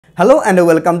Hello and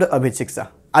welcome to Abhith Siksha.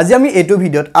 আজি আমি এটো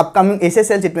ভিডিওত আপকামিং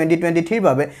SSLC 2023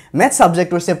 বাবে ম্যাথ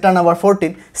সাবজেক্টৰ চ্যাপ্টাৰ নম্বৰ 14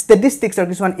 স্ট্যাটিস্টিক্সৰ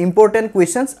কিছুমান ইম্পৰ্টেন্ট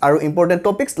কোৱেশ্চনছ আৰু ইম্পৰ্টেন্ট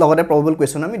টপিকস লগতে প্ৰবাবল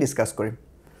কোৱেশ্চন আমি ডিসকাস কৰিম।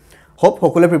 হোপ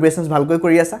সকলো প্ৰিপাৰেচনছ ভালকৈ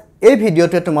কৰি আছা। এই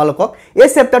ভিডিওতে তোমালোকক এই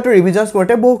চ্যাপ্টাৰটো ৰিভিজনছ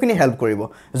কৰতে বহুখিনি হেল্প কৰিব।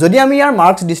 যদি আমি ইয়াৰ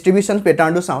মাৰ্কস ডিস্ট্ৰিবিউশন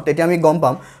প্যাটাৰ্নটো চাওঁ তেতিয়া আমি গম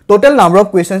পাম টোটাল নাম্বাৰ অফ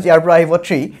কোৱেশ্চনছ ইয়াৰ পৰা আহিব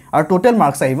 3 আৰু টোটাল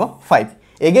মাৰ্কস আহিব 5।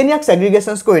 Again, yak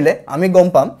segregations koile, ami gom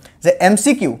pam, the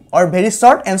MCQ or very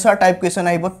short answer type question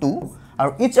I got 2, or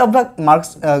each of the marks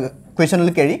question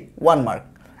will carry 1 mark.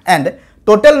 And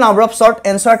total number of short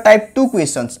answer type 2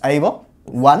 questions I got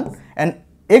 1, and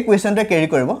a question to carry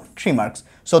 3 marks.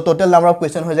 So total number of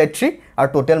questions was 3, or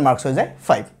total marks was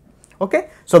 5. Okay,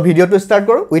 so video to start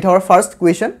with our first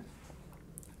question.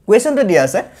 Question to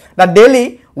the the daily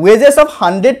wages of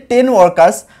 110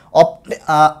 workers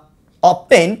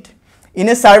obtained in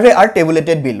a survey are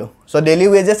tabulated below. So daily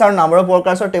wages are number of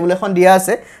workers or tabulation dia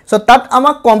ase. So tat ama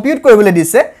compute koribole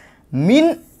dise mean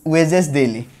wages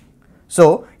daily. So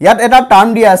yat eta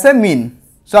term dia ase mean.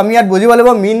 So ami yat bujibo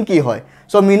lebo mean ki hoy.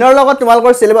 So mean or logot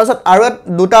tumalkor syllabus ot aru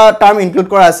duta term include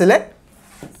kora asile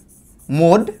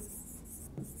mode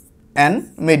and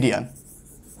median.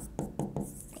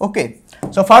 Okay,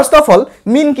 so first of all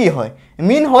mean ki hoy.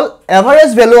 Mean hol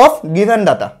average value of given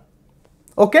data.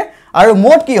 Okay, আৰু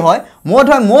mode কি হয় mode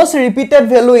হয় most repeated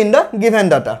value in the given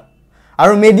data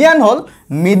আৰু median হল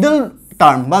middle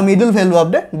term বা middle value of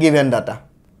the given data.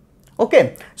 Okay,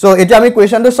 so এটা আমি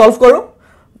question to solve কৰো.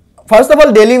 First of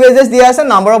all daily wages দিয়া আছে,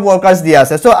 number of workers দিয়া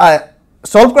আছে. So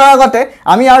solve কৰাৰ আগতে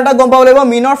আমি আৰু এটা গম পাব লাগিব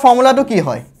mean ৰ ফৰ্মুলাটো কি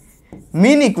হয়.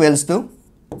 Mean equals to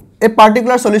a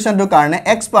particular solution to কাৰণে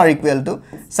x bar equal to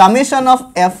summation of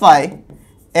fi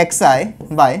xi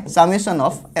by summation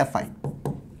of fi.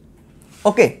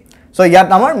 Okay, so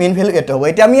yat amar mean value eto hobo.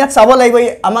 Eta ami yat sabo laibo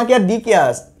amak yat di ki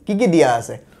as ki dia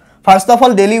ase. First of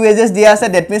all daily wages dia ase,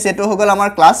 that means eto hogol amar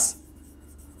class.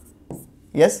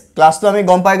 Yes, class to ami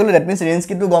gom pai golu, that means range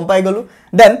ki tu gom pai golu.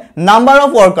 Then number of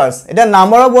workers, eta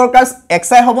number of workers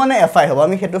xi hobo na fi hobo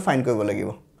ami hetu find koribo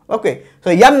lagibo. Okay, so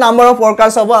yat number of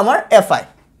workers hobo amar fi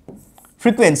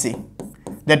frequency,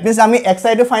 that means ami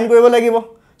xi to find koribo lagibo.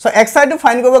 So xi to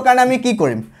find koribo karone ami ki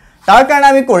korim, tar karone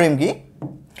ami korim ki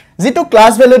जितो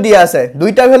class value दिया আছে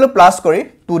দুইটা value plus কৰি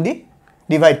 2 দি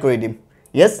divide কৰি দিম।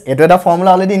 Yes এটো এটা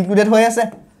formula already included হৈ আছে।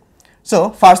 সো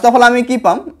ফার্স্ট অফ অল আমি কি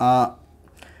পাম,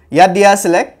 ইয়াত দিয়া আছে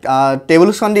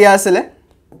টেবুলখন দিয়া আছে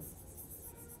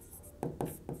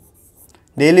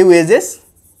ডেইলি ওয়েজেস,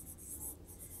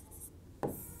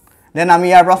 দেন আমি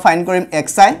ইয়াৰ পৰা ফাইন্ড কৰিম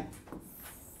xi,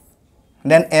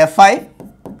 দেন fi,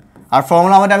 আৰু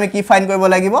ফৰ্মুলা মতে আমি কি ফাইন্ড কৰিব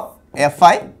লাগিব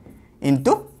fi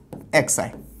into xi.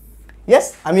 Yes,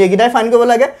 আমি এগিটাই ফাইন্ড কৰিব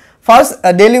লাগে। First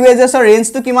daily wages or range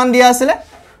two কিমান দিয়া আছিল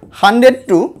 100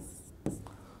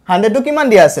 to কিমান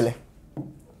দিয়া আছিল,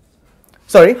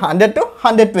 sorry 100 to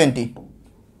 120.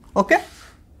 Okay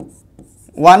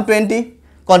 120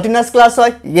 continuous class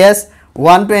হয়। yes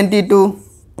 120 to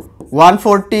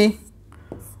 140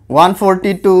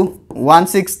 140 to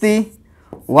 160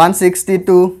 160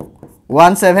 to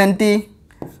 170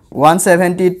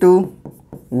 170 to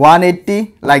 180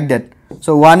 like that.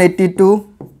 So 180 to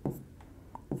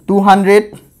 200.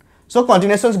 So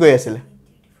continuations go asile.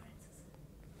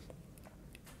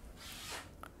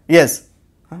 Yes.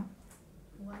 Huh?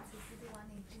 150 to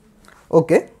 180.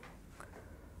 Okay.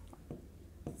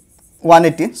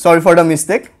 180. Sorry for the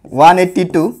mistake. 180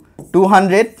 to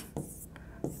 200.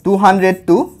 200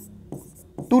 to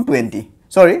 220.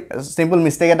 Sorry, simple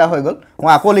mistake eta hoy gol.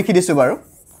 Moi ako likhi disu baru.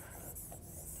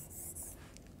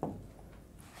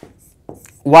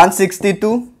 160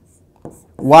 to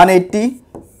 180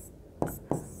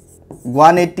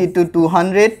 180 to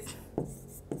 200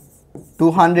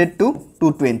 200 to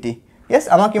 220. yes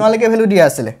ama kiman leke value dia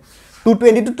asile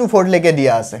 220 to 240 leke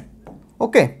dia ase.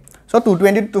 okay, so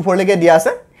 220 to 240 leke dia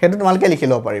ase, hetu tumalke likhi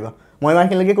lo pariba, moi man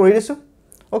leke kori disu.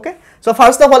 okay, so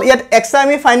first of all yet xi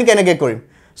ami find keneke korim.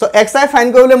 so xi find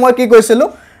koribole moi ki koisilu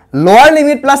lower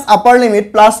limit plus upper limit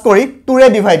plus kori 2 re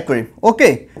divide korim.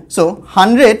 okay, so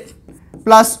 100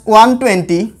 plus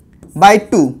 120 by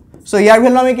 2. So here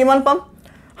value ami kiman pam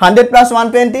 100 plus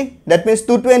 120, that means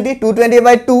 220. 220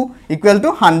 by 2 equal to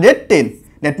 110.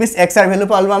 That means x r value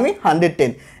palu ami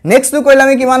 110. Next to koile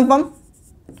ami kiman pam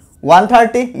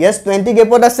 130. yes 20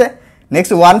 gapot ase.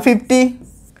 Next 150.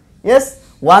 yes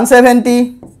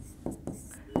 170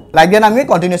 like that ami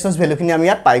continuations value khini ami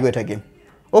yat pai goi thakim.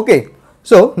 okay,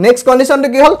 so next condition to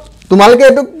ki hol tumalke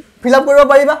etu fill up koribo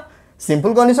pariba,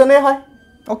 simple condition e hoy.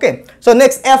 okay, so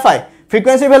next fi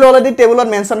frequency value already table on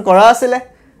mention kora asile.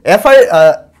 fi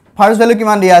first value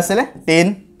kiman dia asile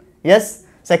 10. yes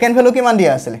second value kiman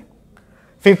dia asile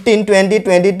 15, 20,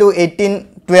 22, 18,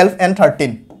 12 and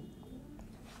 13.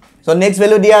 So next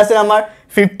value dia ase amar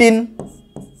 15,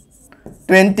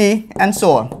 20 and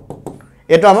so on.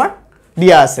 Eto amar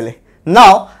dia asile.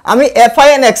 Now ami fi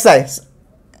and xi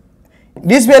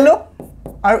this value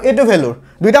aru eto value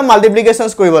duita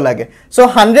multiplications koribo lage. So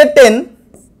 110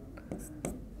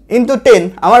 into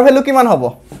 10 amar value kiman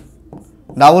hobo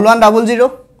 1100.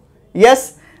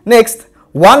 Yes. Next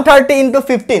 130 into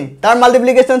 15 tar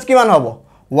multiplications kiman hobo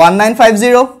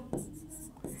 1950.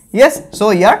 Yes. So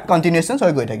here continuations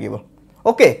hoy goi thakibo.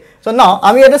 Okay. So now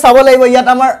ami eta sabo laibo yat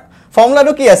amar formula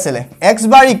to ki asile x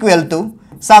bar equal to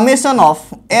summation of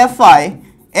fi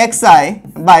xi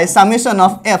by summation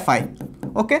of fi.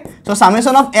 Okay. So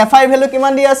summation of fi value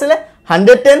kiman dia asile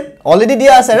 110 already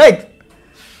dia ase right.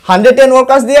 110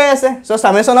 workers dia ase. So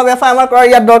summation of fi amar kora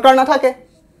yat dorkar na thake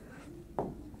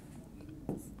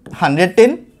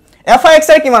 110 fi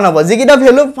xi kiman hobo jikita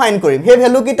value find korim he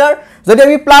value kitar jodi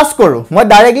ami plus koru moi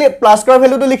directly plus kora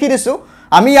value to likhi disu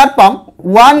ami yat pam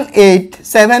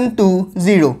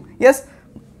 18720. Yes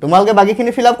tumalke bagi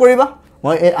khini fill up koriba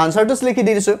moi answer to likhi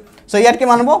disu. So yat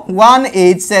kiman hobo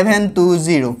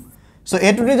 18720. So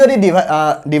etu jodi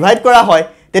divide kora hoy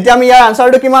tete ami yar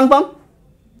answer to kiman pam.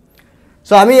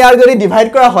 So ami yar jodi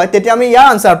divide kora hoy tete ami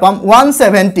yar answer pam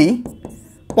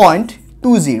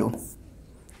 170.20.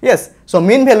 Yes. So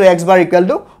mean value x bar equal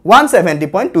to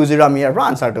 170.20 ami yar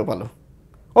answer to palo.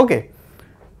 Okay.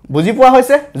 Buji poa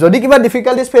hoise jodi kiba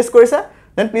difficulties face korisa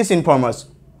then please inform us.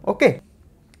 Okay.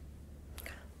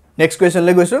 Next question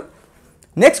le goisu.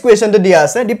 Next question to dia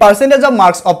ase the percentage of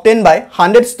marks obtained by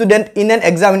 100 student in an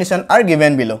examination are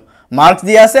given below. Marks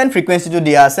dia ase and frequency to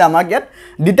dia ase amak yat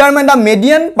determine the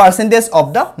median percentage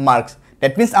of the marks.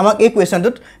 That means amak a question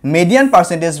to median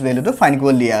percentage value to find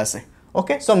kol dia ase.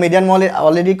 Okay. So median mole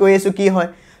already koi asu ki hoy.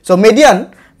 So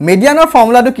median or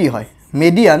formula to ki hoy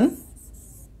median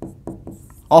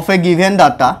of a given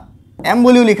data m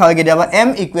boli likha hoy gediaba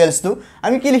m equals to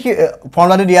ami ki likhi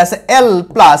formula to dia ase l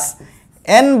plus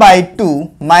n by 2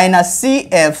 minus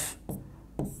cf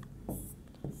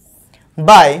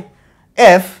by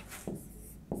f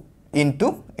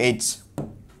into h.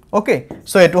 Okay.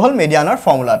 So eto hol median or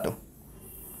formula to.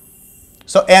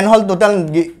 So n hol total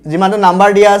jimanto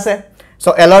number dia ase.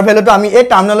 So L or value to ami a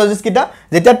terminologies kita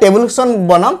jeta table son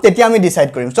banam teti ami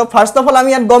decide korim. So first of all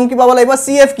ami yat gom ki pabo laiba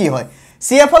cf ki hoy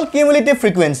cf hol cumulative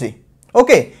frequency.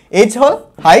 Okay. H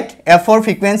hol height, f for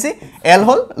frequency, l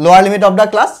hol lower limit of the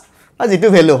class as jitu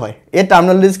value hoy a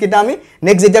terminologies kita ami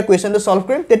next jeta question to solve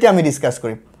korim teti ami discuss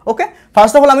korim. Okay.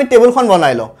 First of all ami table khon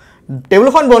banai lo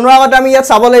table khon bonwa agate ami yat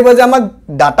sabo laibo je amak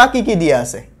data ki dia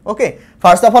ase. Okay.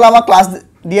 First of all amak class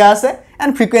dia ase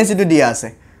and frequency to dia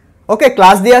ase. Okay,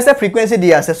 class dia ase frequency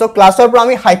dia ase. So class or pro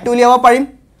ami height to uliaba parim.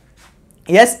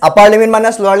 Yes, upper limit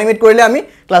minus lower limit korile ami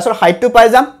class or height to pai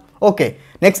jam. Okay.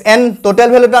 Next n total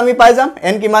value to ami pai jam.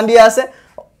 N kiman dia ase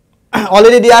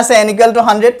already dia ase n equal to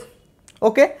 100.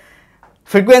 Okay.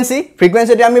 Frequency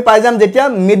to ami pai jam jetia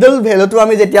middle value to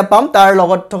ami jetia pam tar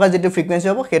logot thoka jetu frequency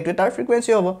hobo hetu tar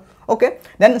frequency hobo. Okay.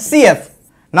 Then cf.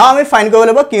 Now ami find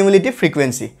koribole ba cumulative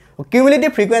frequency.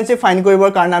 Cumulative frequency find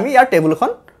koribor karone ami yar table khon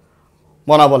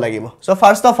bonabo lagibo. So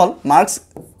first of all marks.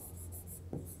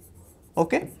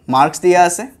 Okay, marks dia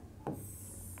ase.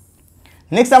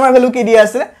 Next amar value ki dia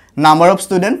ase number of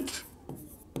student.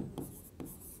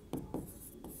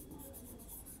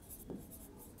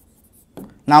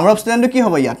 Number of student ki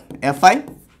hobo yat fi.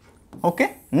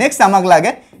 Okay. Next amak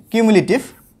lage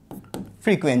cumulative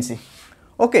frequency.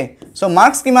 Okay. So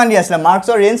marks kiman dia asile marks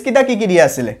or range kita ki dia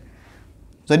asile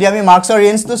jodi ami marks or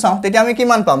range to saw teti ami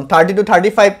kiman pam 30 to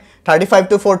 35 35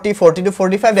 to 40 40 to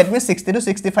 45 that means 60 to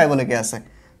 65 oleke ase.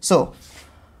 So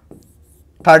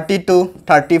 30 to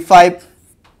 35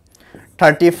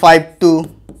 35 to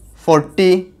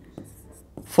 40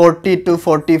 40 to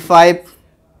 45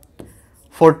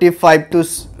 45 to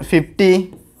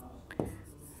 50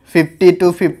 50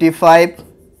 to 55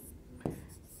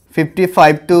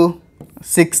 55 to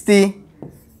 60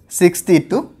 60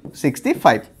 to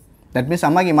 65. That means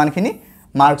amak iman khini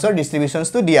marks or distributions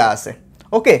to dia ase.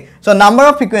 Okay. So number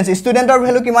of frequency student or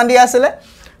value kiman dia asile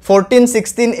 14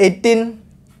 16 18.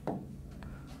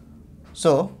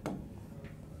 So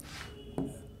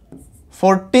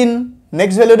 14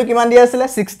 next value to kiman dia asile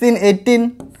 16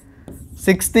 18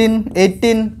 16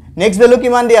 18 next value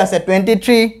kiman dia ase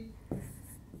 23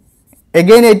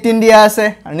 again 18 dia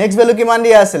ase next value kiman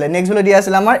dia asile next value dia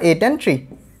asile amar 8 and 3.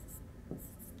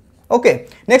 Okay.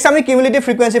 Next ami cumulative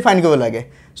frequency find koribo lage.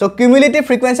 So cumulative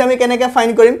frequency ami keneka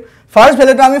find korim first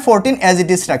value to ami 14 as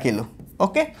it is rakilo.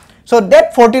 Okay. So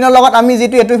that 14 or logot ami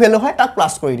jitu etu value hoy tak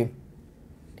plus kori dim.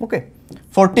 Okay.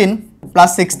 14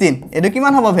 plus 16 edu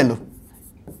kiman hobo value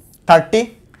 30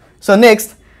 so next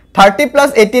 30 plus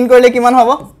 18 korle kiman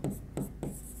hobo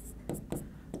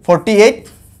 48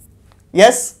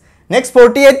 yes next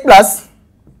 48 plus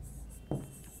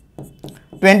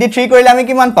 23 korle ami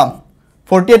kiman pam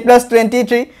 48 plus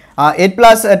 23 8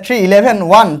 plus 3 11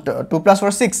 1 2 plus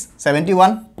 4 6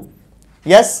 71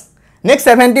 yes next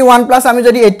 71 plus ami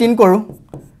jodi 18 koru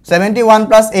 71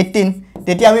 plus 18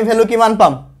 teti ami value kiman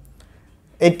pam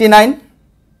 89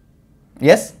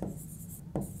 yes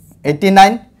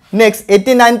 89 next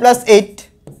 89 plus 8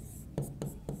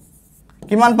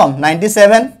 kiman pam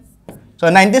 97 so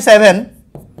 97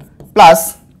 plus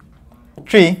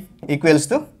 3 equals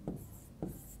to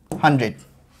 100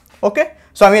 okay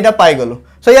so ami eta pai golo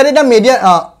so yar eta median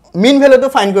mean value to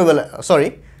find koribole sorry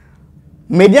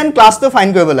median class to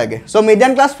find koribole lage so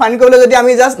median class find koribole jodi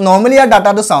ami just normally our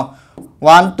data to saw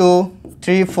 1 2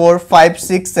 3 4 5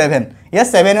 6 7 yes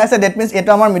 7 আছে that means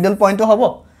eta amar middle point to hobo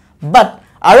but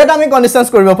আৰু এটা আমি conditions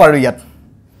কৰিব পাৰো ইয়াত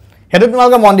হেতু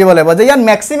তোমালকে মন দিব লাগিব যে ইয়াত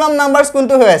ম্যাক্সিমাম নাম্বাৰস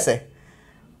কোনটো হৈ আছে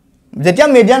যেতিয়া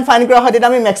মিডিয়ান ফাইন্ড কৰা হয় তেতিয়া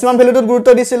আমি ম্যাক্সিমাম ভ্যালুটো গুৰুত্ব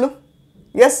দিছিলো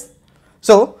yes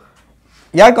so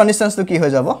ইয়াৰ কন্ডিশনস তো কি হৈ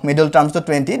যাব মিডল টাৰ্মস তো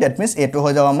 20 that means এটো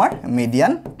হৈ যাব আমাৰ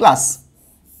মিডিয়ান ক্লাস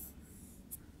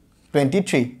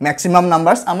 23 ম্যাক্সিমাম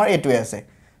নাম্বাৰস আমাৰ এটোৱে আছে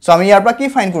so আমি ইয়াৰ পৰা কি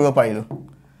ফাইন্ড কৰিব পাৰিলো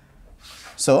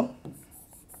so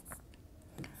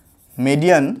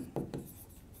median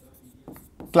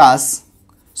class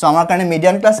so amar karone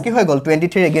median class ki hoy gol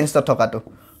 23 against the thokato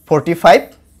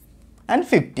 45 and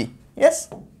 50 yes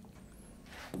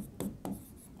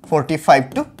 45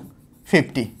 to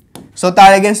 50 so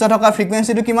tar against the thoka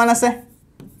frequency to kiman ase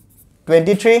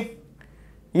 23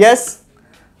 yes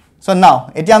so now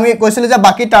eti ami koisile je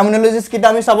baki terminologies kita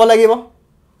ami sabo lagibo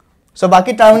so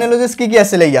baki terminologies ki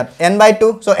asile yat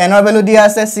n/2 so n or value dia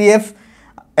ase cf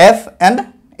f and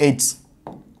h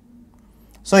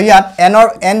so yat n or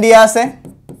n dia ase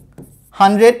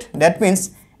 100 that means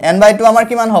n/2 amar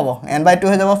kiman hobo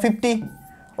n/2 ho jabo 50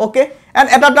 okay and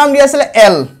eta term dia asile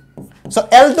l so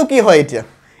l to ki hoy etia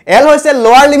l hoise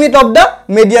lower limit of the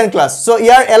median class so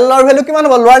here l or value kiman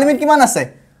hobo lower limit kiman ase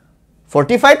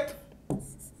 45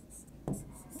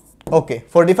 okay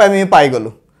 45 mi pai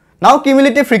golu now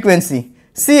cumulative frequency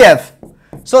cf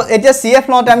so etia cf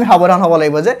not ami haboran hobo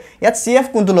laibo je yat cf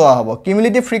kuntu loa hobo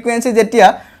cumulative frequency jetia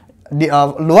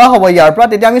loa hobo yar pra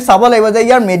tetia ami sabo laibo je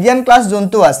yar median class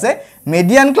jontu ase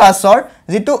median class or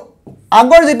jitu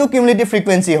agor jitu cumulative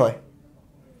frequency hoy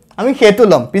ami hetu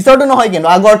lom pisor to no hoy kendo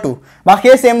agor tu ba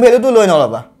he same value to loi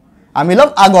nolaba ami lom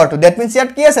agor tu that means yat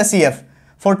ki ase cf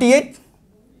 48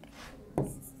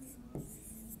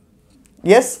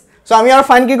 yes so ami ar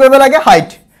find ki koribe lage height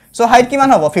so height kiman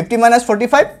hobo 50 minus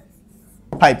 45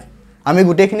 5 আমি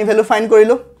গুটেখিনি value find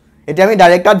কৰিলো এতিয়া আমি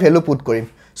direct আট value put কৰিম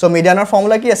so মিডিয়ানৰ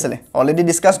formula কি আছিল already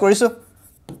discuss কৰিছো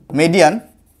median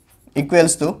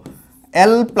ইকুৱেলস two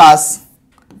l plus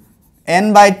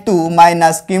n/2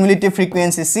 minus cumulative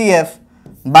frequency cf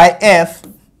by f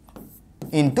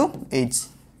into h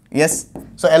yes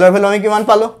so l er value আমি কিমান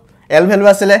পালো l ভ্যালু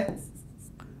আছিল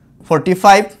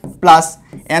 45 plus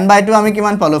n/2 আমি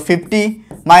কিমান পালো 50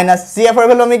 minus cf er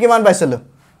ভ্যালু আমি কিমান পাইছিলো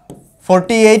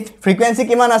 48 frequency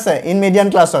kiman ase in median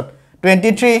class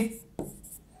 23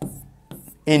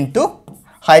 into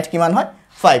height kiman hoy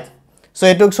 5 so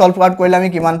etuk solve out korile ami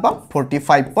kiman pam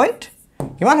 45 point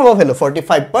kiman hobo value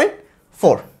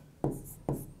 45.4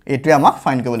 etu ama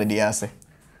find kobole dia ase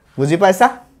buji paisa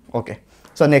okay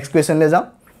so next question le jam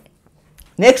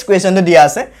next question to dia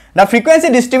ase the frequency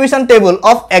distribution table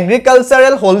of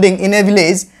agricultural holding in a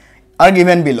village are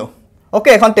given below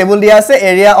okay এখন table দিয়া আছে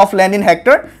area of land in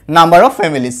hectare number of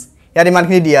families ইয়াৰ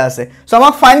ইমানখিনি দিয়া আছে so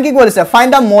আমাক find কি কৰিছে find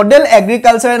da model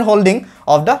এগ্ৰিকালচাৰাল holding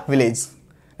of the village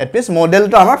at means model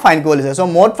তো আমাৰ ফাইন্ড কৰিছে সো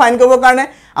মড ফাইন্ড কৰিব কাৰণে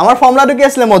আমাৰ ফৰ্মুলাটো কি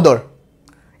আছিল মডৰ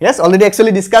yes already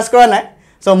actually discuss কৰা নাই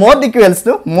so mod equals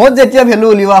to mod যেতিয়া ভ্যালু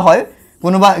উলিওৱা হয়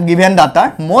কোনোবা given data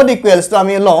mod equals to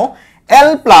আমি লও l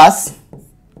plus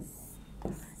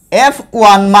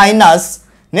f1 minus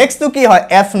next to কি হয়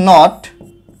f0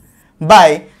 by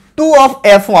 2 of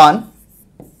f1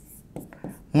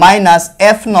 minus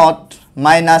f0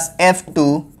 minus f2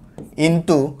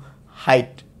 into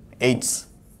height h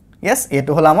yes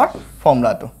eto hol amar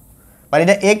formula to but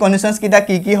eta a conditions kita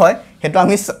ki hoy heto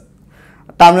ami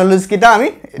terminologies kita ami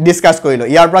discuss korilo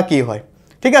yar pra ki hoy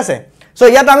thik ase so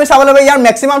yat ami sabole yar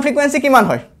maximum frequency kiman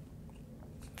hoy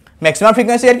maximum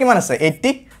frequency yar kiman ase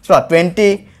 80 so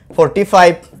 20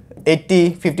 45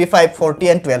 80 55 40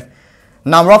 and 12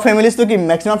 number of families to ki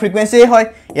maximum frequency hoy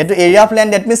eto area of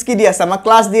land that means ki dia ase ama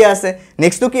class dia ase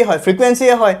next to ki hoy frequency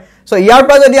hoy so yar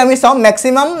pa jodi ami saw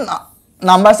maximum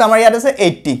numbers amar yat ase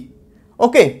 80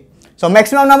 Okay, so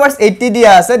maximum numbers 80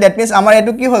 দিয়া আছে, that means আমাৰ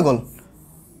এটো কি হৈ গল?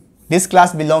 This class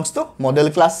belongs to model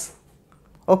class.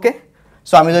 Okay,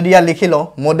 so আমি যদি ইয়া লিখি লও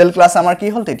model class আমাৰ কি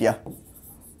হল তেতিয়া?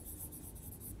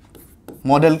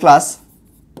 Model class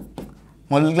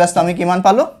তো আমি কিমান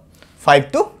পালো?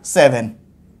 5 to 7.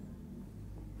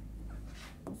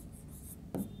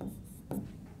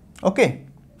 Okay,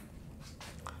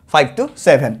 5 to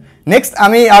 7. Next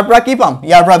আমি ইয়াৰ পৰা কি পাম?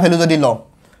 ইয়াৰ পৰা ভ্যালু যদি লও,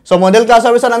 so model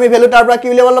classৰ পিছত আমি ভ্যালু তাৰ পৰা কি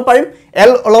উলিয়াব পাৰিম?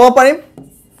 L লব পাৰিম.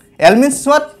 L means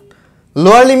what?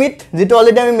 Lower limit, যেটো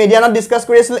অলৰেডি আমি মিডিয়ানত ডিসকাস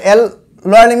কৰি আছিল, L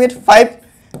lower limit 5.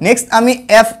 Next আমি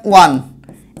F1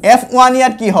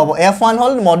 ইয়াত কি হ'ব? F1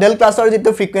 হল মডেল ক্লাছৰ যেটো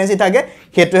ফ্ৰিকুৱেন্সি থাকে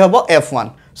হেতু হ'ব F1.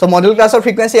 So মডেল ক্লাছৰ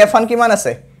ফ্ৰিকুৱেন্সি F1 কিমান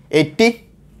আছে? 80.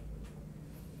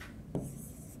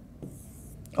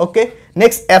 Okay,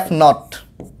 next F0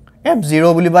 F0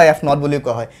 বুলি বা F0 বুলি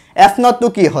কোৱা হয়. F0 টো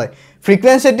কি হয়?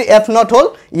 ফ্ৰিকুৱেন্সিটি F0 হল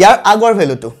ইয়াৰ আগৰ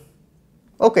ভ্যালুটো.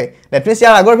 Okay, that means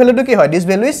ইয়াৰ আগৰ ভ্যালুটো কি হয়? This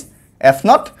value is F0.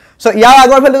 So ইয়াৰ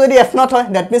আগৰ ভ্যালু যদি F0 হয়,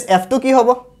 that means F2 কি হ'ব?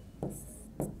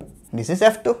 This is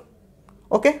F2.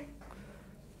 Okay,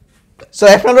 so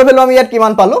F0 ৰ ভ্যালু আমি ইয়াত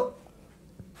কিমান পালো?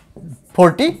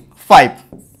 45.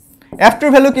 F2 ৰ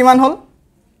ভ্যালু কিমান হল?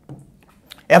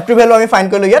 F2 ৰ ভ্যালু আমি ফাইন্ড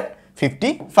কৰিলো ইয়াত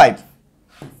 55.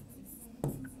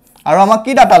 আৰু আমাক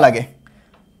কি ডাটা লাগে?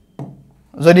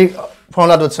 যদি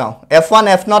ফৰ্মুলাটো চাও, F1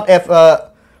 F0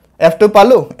 F2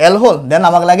 পালো, L হল, দেন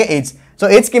আমাক লাগে h. So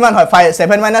h কিমান হয়?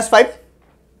 7 minus 5.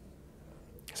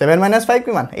 7 minus 5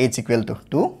 কিমান? h equal to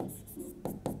 2.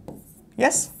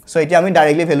 Yes, so এতিয়া আমি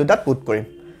ডাইৰেক্টলি ভ্যালু তাত পুট কৰিম.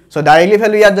 So directly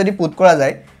value ইয়াত যদি পুট কৰা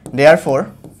যায়, therefore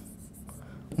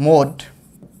mod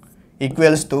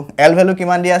equals to L value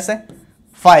কিমান দিয়া আছে?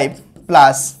 5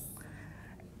 plus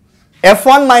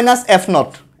F1 minus F0.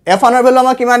 F1 ৰ value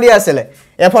আমাৰ কিমান দিয়া আছিল?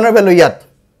 F1 ৰ value ইয়াত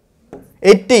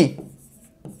 80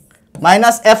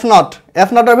 minus F0.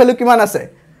 F0 ৰ value কিমান আছে?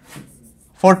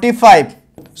 45.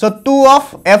 So 2 of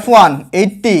F1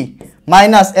 80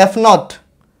 minus F0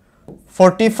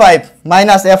 45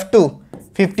 minus F2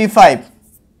 55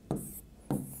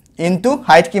 into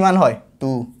height কিমান হয়? 2.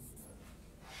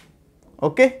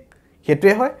 Okay,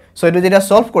 হেতুৱে হয়. So এটো যেটা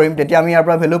সলভ কৰিম তেতিয়া আমি ইয়াৰ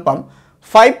পৰা ভ্যালু পাম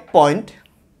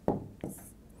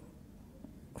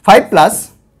 5.5 plus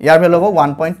ইয়াৰ ভ্যালু হ'ব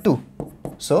 1.2.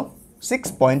 So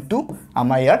 6.2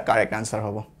 আমাৰ ইয়াৰ কাৰেক্ট আনসাৰ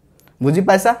হ'ব. বুজি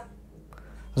পাইছা?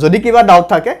 যদি কিবা ডাউট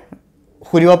থাকে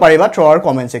খুৰিব পাৰিবা through আওয়াৰ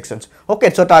comment sections. Okay,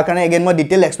 so তাৰ কাৰণে again মই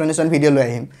ডিটেইল এক্সপ্লেনেশন ভিডিও লৈ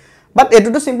আহিম. But এটো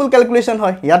তো সিম্পল ক্যালকুলেশন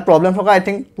হয়. ইয়াত প্ৰবলেম থকা আই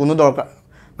থিংক কোনো দৰকাৰ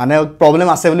মানে প্ৰবলেম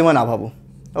আছে বুলি মই না ভাবো.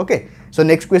 Okay, so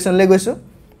next question লৈ গৈছো.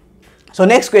 So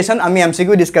next question আমি MCQ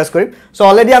ডিসকাস কৰিম. So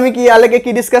already আমি কি আলেকে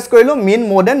কি ডিসকাস কৰিলো? mean,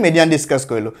 mode and median discuss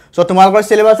কৰিলো. So তোমালোকৰ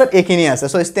সিলেবাসত এখিনি আছে.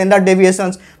 So standard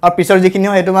deviations আৰু পিছৰ যিখিনি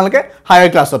হয় তোমালোকে হায়াৰ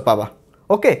ক্লাছত পাবা.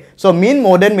 Okay, so mean,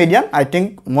 mode and median I think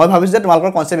মই ভাবিছো যে তোমালোকৰ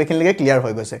কনসেপ্ট এখিনিলৈকে ক্লিয়াৰ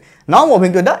হৈ গৈছে. Now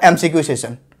moving to the MCQ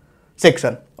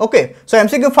section. Okay, so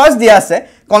MCQ first দিয়া আছে,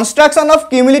 construction of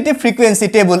cumulative frequency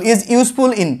table is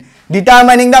useful in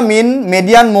determining the mean,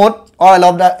 median, mode or all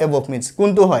of the above means.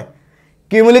 কোনটো হয়?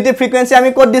 Cumulative frequency আমি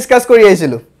কত discuss কৰি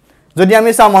আইছিলো? যদি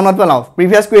আমি সা মনত পেলাও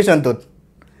প্ৰিভিয়াস কোয়েশ্চনটোত.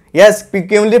 Yes,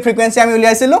 cumulative frequency আমি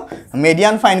উলিয়াইছিলো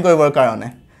median ফাইন্ড কৰিবৰ কাৰণে.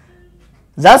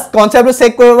 Just concept to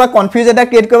check কৰিব বা কনফিউজ এটা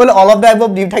ক্ৰিয়েট কৰিবলৈ all of the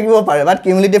above দি থাকিব পাৰে, but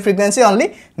cumulative frequency only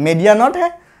median not হে.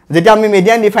 যেতিয়া আমি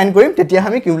median ডিফাইন কৰিম তেতিয়া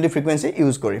আমি cumulative frequency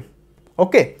ইউজ কৰিম.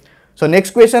 Okay, so next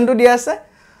question to দিয়া আছে,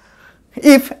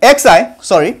 if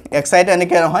xi টো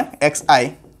এনেকে নহয় xi.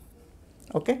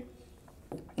 Okay,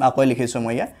 আকৌ লিখিছো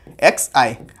মই ইয়া xi,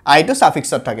 I to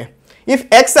suffixত থাকে. If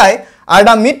xi are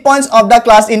the midpoints of the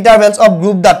class intervals of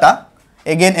group data,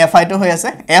 again fi to হৈ আছে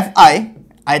fi,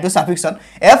 I to suffixত,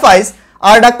 fi's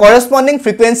are the corresponding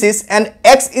frequencies and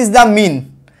x is the mean.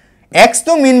 X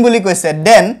to mean বুলি কৈছে,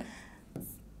 then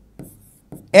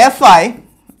fi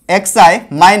xi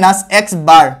minus x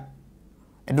bar,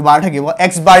 এটো বার থাকিব,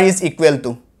 x bar is equal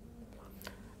to.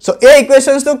 So এই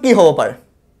equations তো কি হ'ব পাৰে?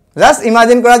 জাস্ট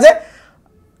ইমাজিন কৰা যে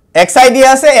xi দিয়া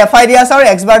আছে, fi দিয়া আছে আৰু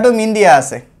x bar to mean দিয়া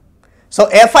আছে. So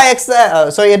fi x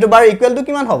so এটো bar equal to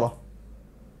কিমান হ'ব?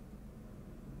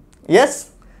 Yes,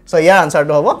 so ইয়াৰ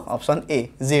আনসাৰটো হ'ব option A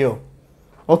 0.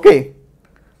 Okay,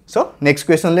 so next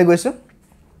question লৈ গৈছো.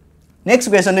 Next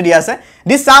question to দিয়া আছে,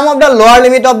 the sum of the lower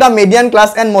limit of the median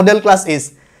class and model class is.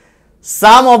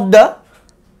 Sum of the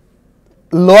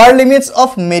lower limits of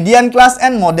median class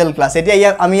and model class. এতিয়া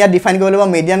আমি ইয়া define কৰিব লাগিব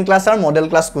median class আৰু model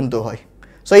class কোনটো হয়.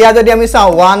 So ইয়া যদি আমি চাও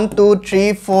 1 2 3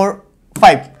 4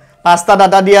 5 পাঁচটা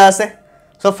ডাটা দিয়া আছে.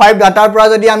 So 5 ডাটাৰ পৰা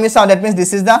যদি আমি চাও, that means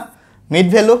this is the mid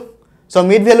value. So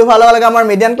mid value ভালো লাগে আমাৰ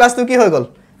median class টো কি হৈ গল?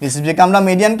 This is become the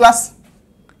median class.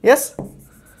 Yes,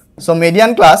 so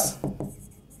median class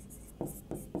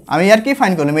আমি ইয়াত কি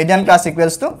ফাইন্ড কৰিলো? median class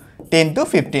equals to 10 to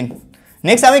 15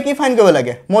 next আমি কি ফাইন্ড কৰিব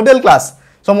লাগে model class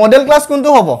so model class কোনটো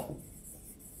হ'ব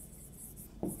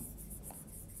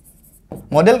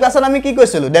মডেল ক্লাসত আমি কি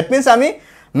কৈছিলো দ্যাট মিন্স আমি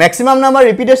ম্যাক্সিমাম নাম্বার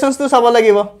রিপিটেশনস তো চাব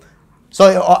লাগিব সো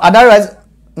আদারওয়াইজ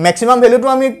ম্যাক্সিমাম ভ্যালু তো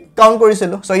আমি কাউন্ট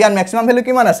কৰিছিলো সো ইয়াৰ ম্যাক্সিমাম ভ্যালু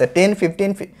কিমান আছে 10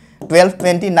 15 12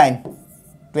 29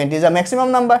 20 is a maximum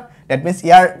number that means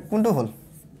ইয়াৰ কোনটো হল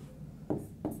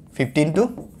 15 to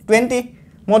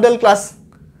 20 model class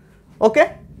okay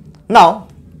now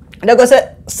এটা কৈছে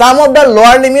sum of the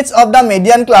lower limits of the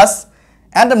median class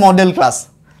and the model class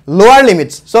lower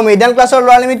limits so median class or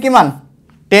lower limit কিমান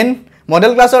 10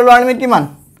 model class or lower limit কিমান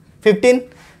 15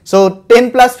 so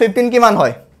 10 plus 15 কিমান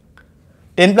হয়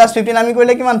 10 plus 15 আমি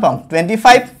কইলে কিমান পাম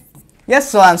 25 yes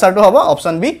so answer to হ'ব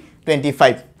option B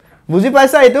 25 বুজি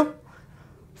পাইছা এটো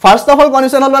first of all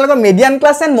condition হল লগৰ median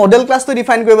class and model class to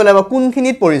define কৰিব লাগিব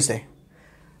কোনখিনিত পৰিছে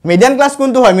median class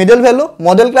কোনটো হয় middle value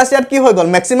model class ইয়াত কি হৈ গল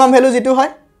maximum value যেটো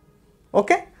হয়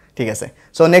okay ঠিক আছে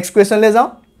so next question লে যাও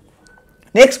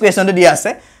next question to দিয়া আছে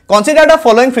consider the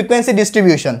following frequency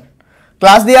distribution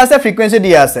class দিয়া আছে frequency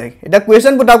দিয়া আছে এটা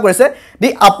question put up কৰিছে the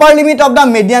upper limit of the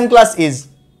median class is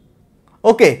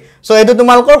okay so এটো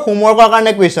তোমালকৰ হোমৱৰ্কৰ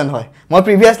কাৰণে question হয় মই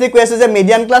previously কৈছে যে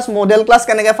median class model class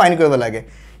কেনেকৈ ফাইন্ড কৰিব লাগে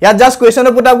ইয়াত জাস্ট question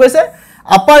put up কৰিছে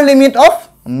upper limit of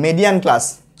median class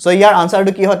so year answer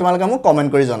to কি হয় তোমালোকে মোক কমেন্ট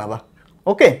কৰি জনাবা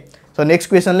okay so next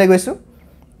question লে গৈছো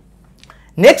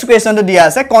next question to দিয়া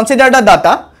আছে consider the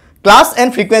data class and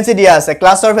frequency দিয়া আছে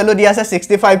class or value দিয়া আছে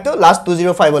 65 to last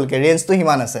 205 হলকে range to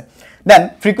হিমান আছে then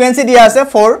frequency দিয়া আছে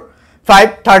 4 5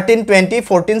 13 20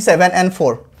 14 7 and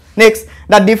 4 next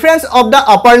the difference of the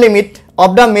upper limit of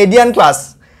the median class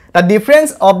the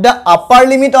difference of the upper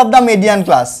limit of the median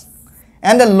class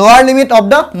and the lower limit of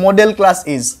the model class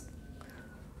is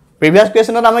previous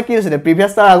question ত আমি কি হৈছিল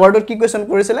previous তাৰ আগৰটো কি question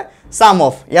কৰিছিল sum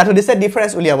of ইয়াত দিছে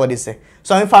difference উলিয়াব দিছে so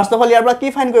আমি first of all ইয়াৰ পৰা কি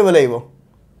ফাইন্ড কৰিব লাগিব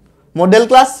model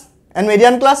class and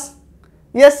median class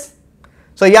yes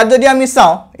so ইয়াত যদি আমি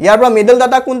চাও ইয়াৰ পৰা middle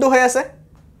data কোনটো হৈ আছে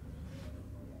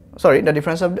sorry the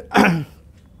difference of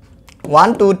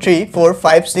 1 2 3 4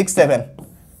 5 6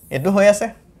 7 এটো হৈ আছে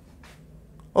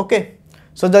okay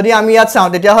so যদি আমি ইয়াত চাও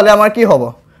তেতিয়া হলে আমাৰ কি হ'ব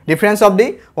difference of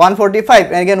the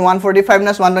 145 and again 145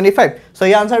 minus 125 so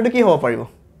your answer to ki hobo paribo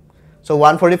so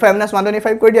 145 minus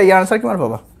 125 koi dia your answer kiman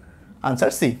hoba answer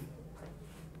C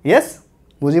yes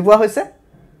buji pua hoise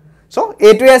so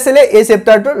a to asle a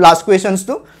chapter to last questions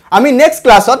to ami next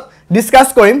class ot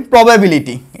discuss korim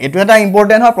probability etu eta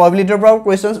important ha probability pro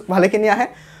questions bhale kini ahe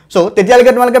so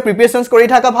tetialike tumalke preparations kori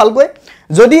thaka bhalkoi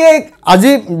jodi ei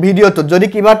aji video to jodi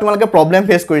kiba tumalke problem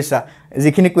face korisa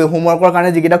jikhini homework or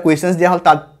karone jikita questions dia hol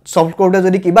tat solve korte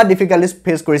jodi kiba difficulties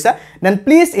face korisa then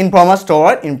please inform us to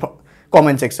our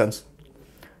comment sections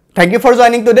thank you for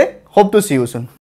joining today hope to see you soon